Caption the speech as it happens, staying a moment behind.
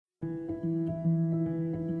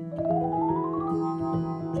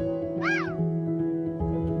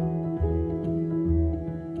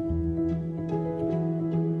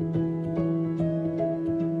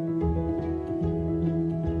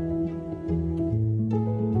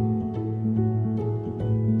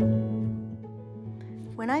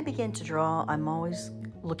When I begin to draw, I'm always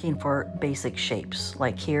looking for basic shapes.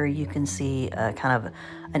 Like here you can see kind of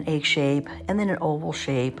an egg shape and then an oval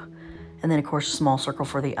shape and then of course a small circle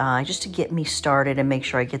for the eye, just to get me started and make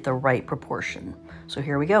sure I get the right proportion. So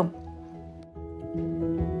here we go.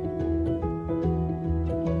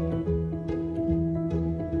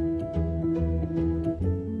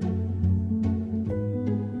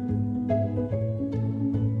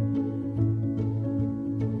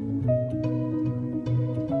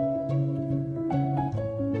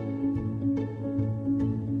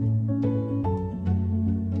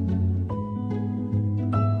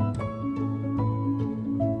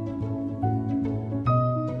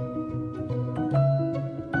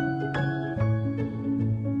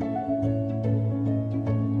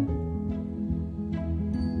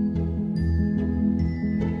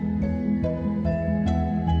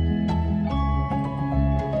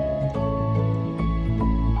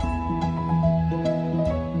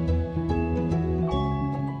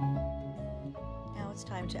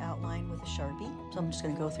 Time to outline with a Sharpie. So I'm just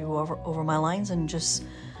going to go through over my lines and just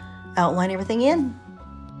outline everything in.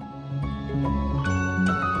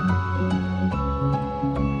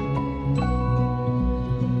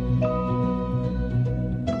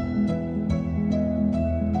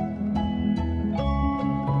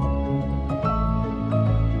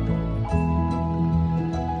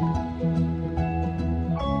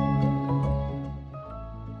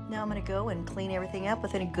 Now I'm going to go and clean everything up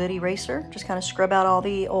with a good eraser. Just kind of scrub out all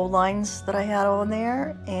the old lines that I had on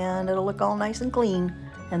there, and it'll look all nice and clean.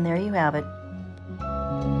 And there you have it.